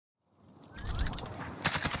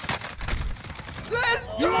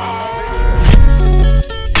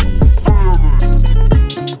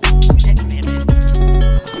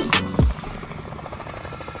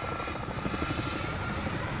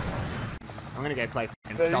I'm gonna go play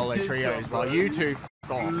solo trios while you two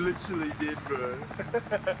f off. Literally did, bro.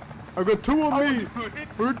 I got two on me.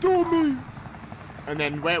 I got two on me. And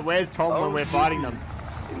then where's Tom when we're fighting them?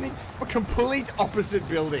 In the complete opposite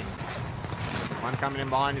building. One coming in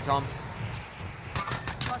behind you, Tom.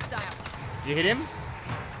 Hostile. Did you hit him?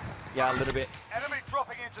 Yeah, a little bit. Enemy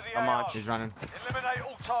dropping into the How AR. much? He's running. Eliminate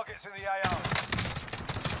all targets in the AR.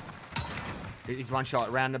 He's one shot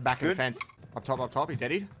around the back of the fence. Up top. He's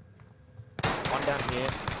deadied. One down here.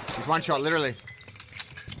 He's one shot, literally.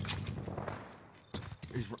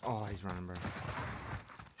 He's running, bro.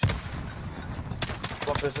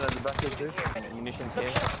 One person at the back here too. And munitions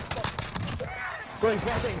here. Bro, he's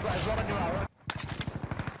right on your right.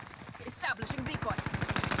 Establishing decoy.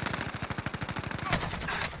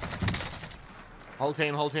 Whole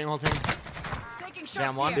team. Taking shots.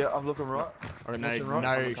 Down one. Here. Yeah, I'm looking right. Oh, no, Looking right.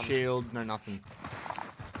 no shield, no nothing.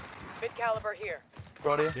 Mid caliber here.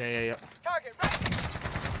 Right here. Yeah. Target right.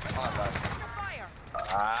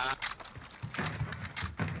 Fire.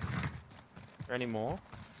 Is there any more?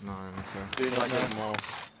 No, sir. Dude, I need more.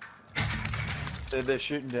 They're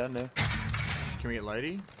shooting down there. Can we get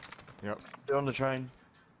Lodi? Yep. They're on the train.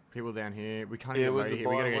 People down here. We can't Yeah, get where's Lodi the here.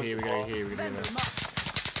 We bar? gotta go Where's here. the We gotta bar? go here. We gotta go Vendor there. marked.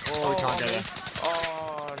 Oh, we can't go there.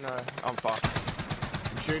 Oh no, I'm fucked.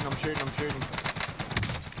 I'm shooting.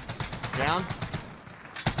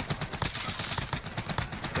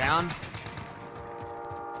 Down.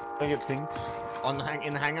 I get pinks. On the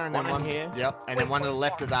in the hangar, and then One in one here. Yep, and then one to the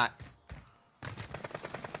left of that.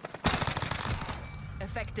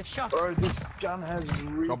 Effective shot. Bro, this gun has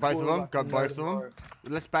recoil. Got both of them. like Got a both of them. motor.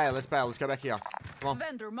 Let's bail. Let's go back here. Come on.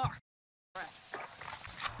 Vendor marked.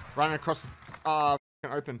 Running across the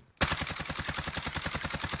open.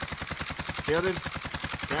 Fielded.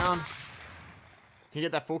 Down. Can you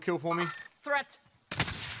get that full kill for me? Threat.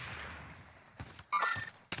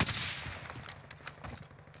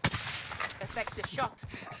 Effective shot.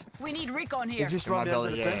 We need recon here. He's just In my run down belly,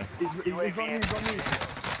 to the yeah. fence. He's on you.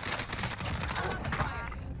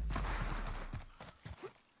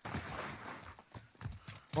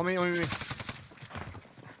 On me.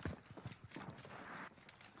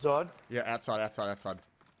 Side. Yeah, outside.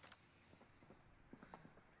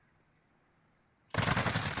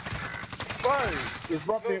 Bro, he's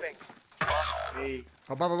right there. Moving. Me.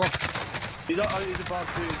 Above. He's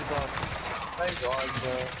above too. He's above. Same guy,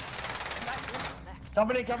 bro.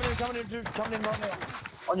 Coming in right now.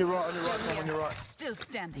 On your right, Tom, on your right. Still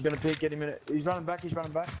standing. He's gonna pick, get him in it. He's running back.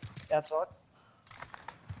 Outside.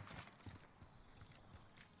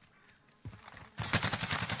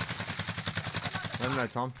 Let him know,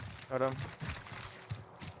 Tom. Got him.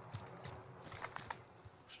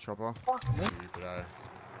 Chopper. Fuck me. Stupido.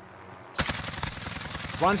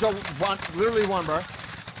 One shot, literally one, bro.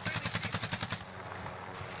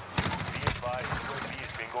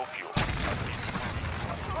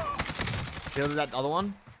 Fielded that other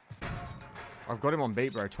one. I've got him on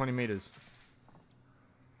beat, bro. 20 meters.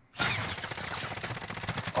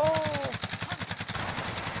 Oh!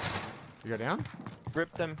 You go down?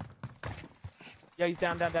 Ripped him. Yeah, he's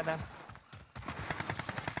down. Where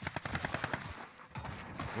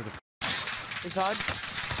the He's hard.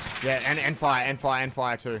 yeah, and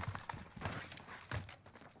fire too.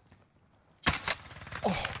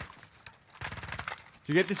 Oh. Did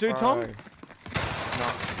you get this dude, Tom? No.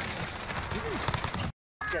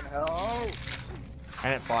 Fucking hell.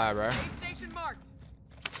 And at fire, bro. Station marked.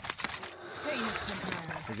 Pain is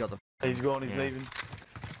temporary. He's got the. He's gone. He's Yeah. leaving.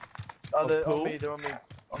 Oh, they're pool? on me. They're on me.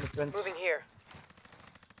 On the fence. Moving here.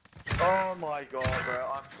 Oh my god, bro.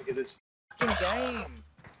 I'm sick of this fucking game.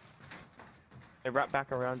 Hey, wrap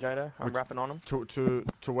back around, Jada. I'm wrapping on him. To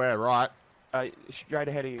where? Right. Straight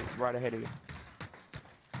ahead of you. Right ahead of you.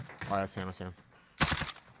 Oh, I see him.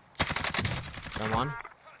 Down one.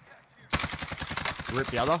 Rip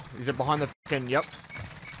the other. Is it behind the fucking? Yep.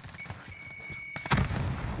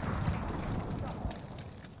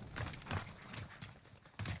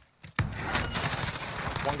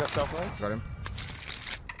 One got self-load. Got him.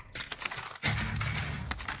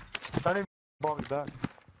 Don't even bomb me back.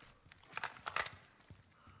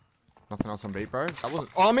 Nothing else on beat, bro. That wasn't.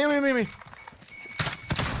 Oh, me.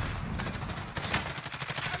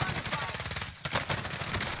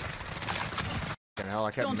 Fucking hell,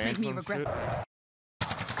 I kept Don't make me mantle and regret.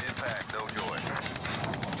 shit. Impact, no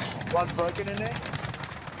joy. One's broken in there.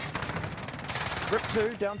 Rip two,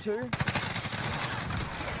 down two.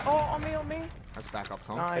 Oh, on me. That's back up,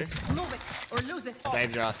 Tom. Nice. See? Move it or lose it.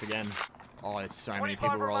 Saved your ass again. Oh, there's so many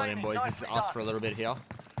people rolling in, boys. This is us for a little bit here.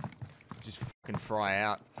 Just fucking fry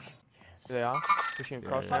out. There they are. Pushing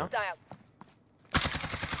across now. Hostile.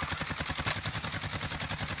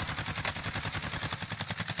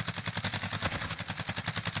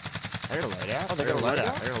 They got a loadout. Oh, They got a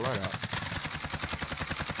loadout. They got a loadout.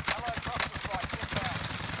 Allied cluster strike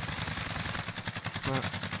inbound.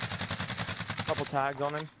 Couple tags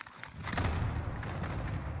on him.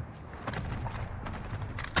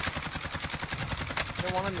 Is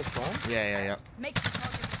there one in the storm? Yeah. Make the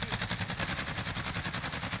target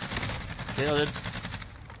Killed it.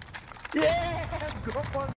 Yeah! Got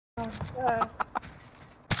one. Yeah.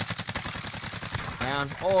 Down.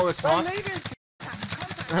 Oh, it's not.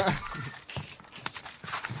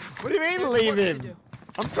 What do you mean leave him?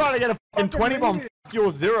 I'm trying to get a fucking 20 bomb. F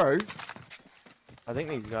your 0. I think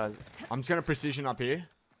these guys. I'm just gonna precision up here.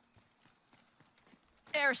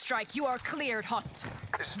 airstrike. You are cleared, hot.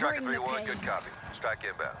 This is Striker Bring the 3-1, pain. good copy. Strike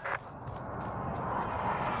inbound.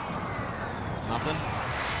 Nothing.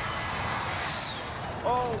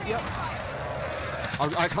 Oh, yep.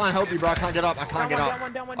 I can't help you, bro. I can't get up. I can't get up.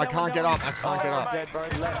 I can't get up. I can't get up. Dead, bro.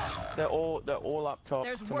 Left. They're all up top.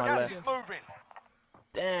 There's to work my to left. do. Moving.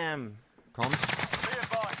 Damn. Comms. Be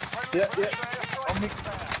advised. Friendly Yeah. airstrike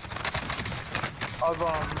inbound. I've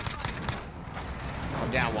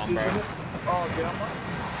I'm down one, bro. Oh, down one.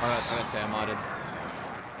 I got thermited.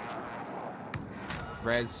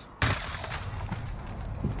 Res.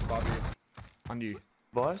 Above you. Under you.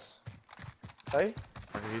 Boys. Hey.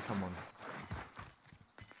 I can hear someone.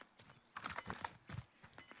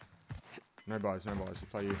 No buys. Just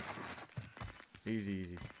play you.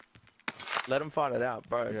 Easy. Let them fight it out,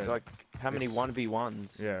 bro. Yeah. Like, how many Yes.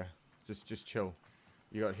 1v1s? Yeah. Just chill.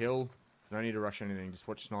 You got hill. No need to rush anything. Just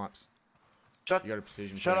watch snipes. Shut. You got a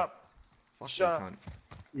precision. Shut too. up. Fuck Shut you, up. cunt.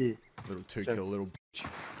 Yeah. Little 2-kill, little bitch.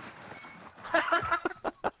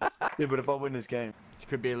 Yeah, but if I win this game. It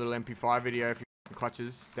could be a little MP5 video if you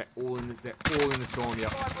clutches. They're all in the storm, yeah.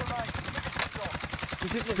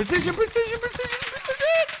 Precision!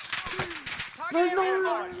 Target No.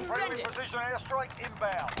 airborne. Friendly Send it. precision airstrike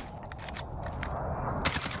inbound.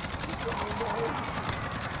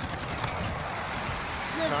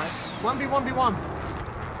 Nice. 1v1.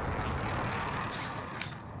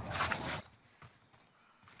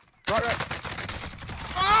 Right.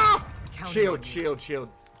 Ah! Shield.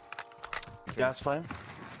 Gas flame.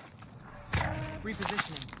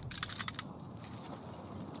 Repositioning.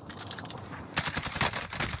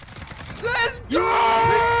 Let's go!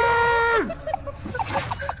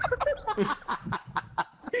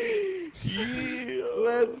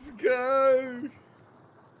 Let's go!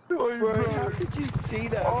 Bro, how could you see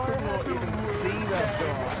that? I could not even see that guy.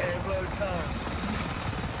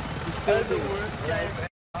 That's the worst game.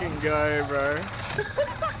 Fucking go, bro.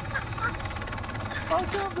 I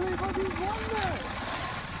can't believe I just won that.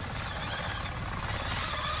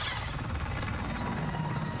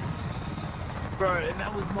 Bro, and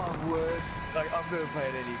that was my worst. Like, I've never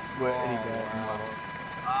played any game.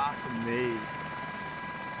 After me.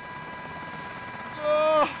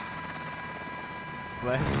 Oh.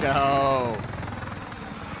 Let's go.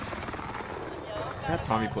 That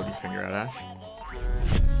time you pulled your finger out, Ash.